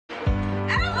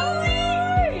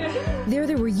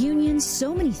things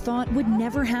so many thought would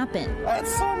never happen.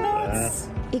 That's so nuts.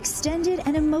 Extended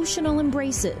and emotional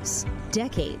embraces,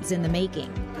 decades in the making.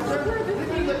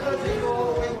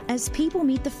 As people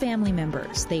meet the family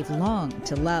members they've longed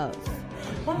to love.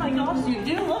 Oh my gosh, you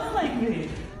do look like me.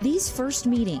 These first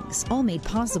meetings, all made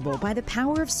possible by the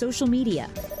power of social media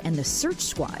and the Search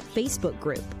Squad Facebook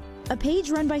group, a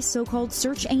page run by so-called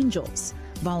search angels,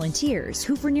 volunteers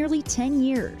who for nearly 10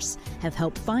 years have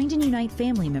helped find and unite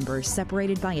family members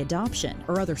separated by adoption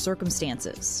or other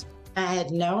circumstances. I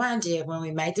had no idea when we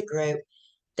made the group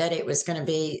that it was going to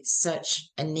be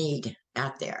such a need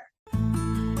out there.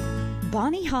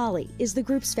 Bonnie Holly is the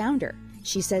group's founder.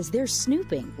 She says their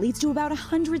snooping leads to about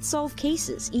 100 solved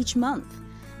cases each month,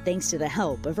 thanks to the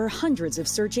help of her hundreds of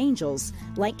search angels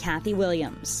like Kathy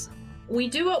Williams. We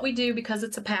do what we do because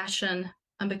it's a passion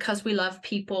and because we love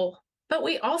people, but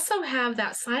we also have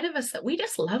that side of us that we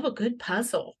just love a good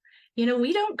puzzle. You know,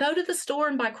 we don't go to the store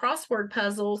and buy crossword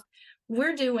puzzles.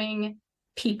 We're doing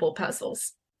people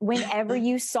puzzles. Whenever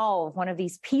you solve one of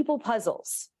these people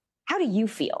puzzles, how do you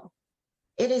feel?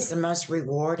 It is the most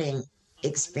rewarding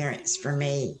experience for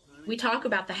me. We talk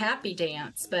about the happy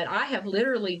dance, but I have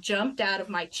literally jumped out of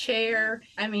my chair.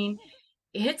 I mean,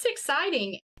 it's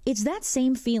exciting. It's that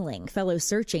same feeling fellow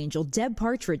search angel Deb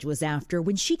Partridge was after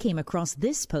when she came across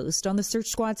this post on the Search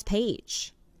Squad's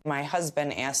page. My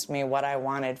husband asked me what I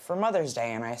wanted for Mother's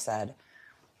Day, and I said,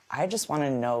 I just want to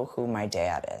know who my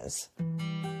dad is.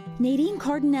 Nadine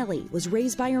Cardinelli was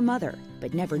raised by her mother,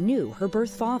 but never knew her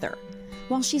birth father.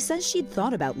 While she says she'd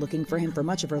thought about looking for him for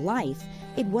much of her life,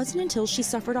 it wasn't until she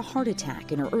suffered a heart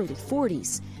attack in her early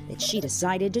 40s that she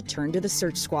decided to turn to the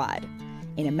Search Squad.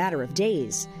 In a matter of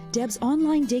days, Deb's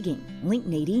online digging linked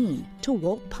Nadine to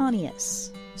Walt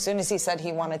Pontius. As soon as he said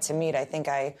he wanted to meet, I think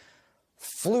I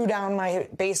flew down my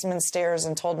basement stairs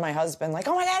and told my husband, like,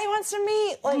 oh my God, he wants to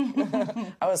meet. Like,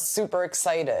 I was super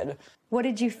excited. What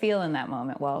did you feel in that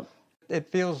moment, Walt?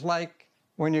 It feels like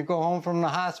when you go home from the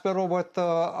hospital with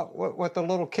the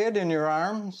little kid in your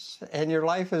arms and your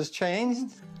life has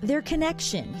changed. Their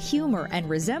connection, humor, and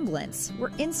resemblance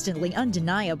were instantly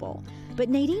undeniable. But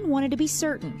Nadine wanted to be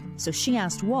certain, so she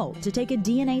asked Walt to take a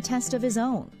DNA test of his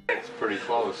own. It's pretty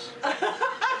close.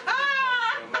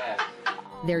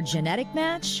 Their genetic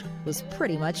match was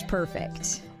pretty much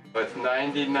perfect. It's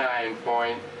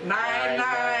 99.999.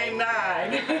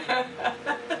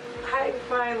 I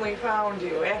finally found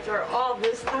you after all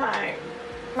this time.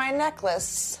 My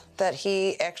necklace that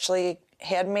he actually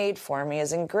had made for me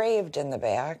is engraved in the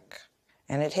back,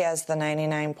 and it has the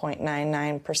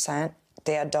 99.99%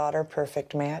 dad-daughter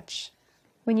perfect match.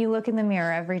 When you look in the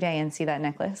mirror every day and see that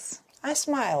necklace, I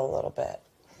smile a little bit,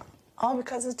 all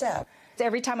because of Deb.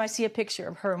 Every time I see a picture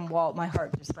of her and Walt, my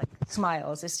heart just like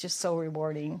smiles. It's just so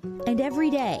rewarding. And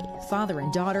every day, father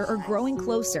and daughter are growing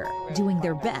closer, doing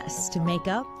their best to make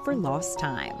up for lost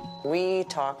time. We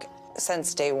talk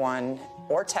since day one,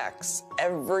 or text,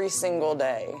 every single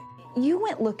day. you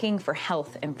went looking for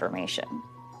health information.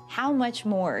 How much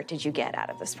more did you get out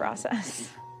of this process?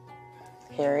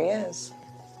 Here he is.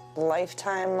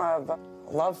 Lifetime of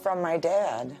love from my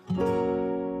dad.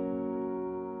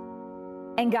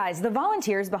 And guys, the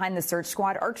volunteers behind the Search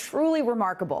Squad are truly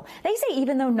remarkable. They say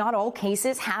even though not all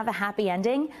cases have a happy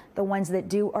ending, the ones that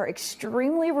do are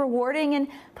extremely rewarding and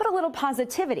put a little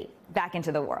positivity back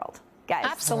into the world. Guys.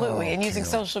 Absolutely, and using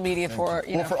social media for,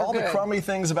 you know, for all good. the crummy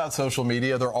things about social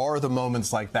media, there are the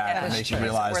moments like that that make you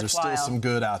realize there's still some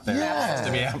good out there that has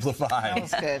to be amplified.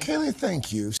 That's good. Kaylee,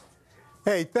 thank you.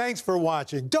 Hey, thanks for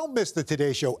watching. Don't miss the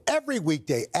Today Show every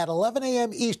weekday at 11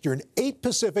 a.m. Eastern, 8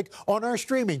 Pacific on our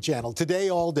streaming channel, Today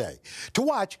All Day. To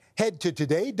watch, head to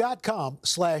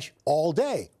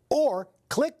today.com/allday or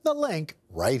click the link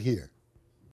right here.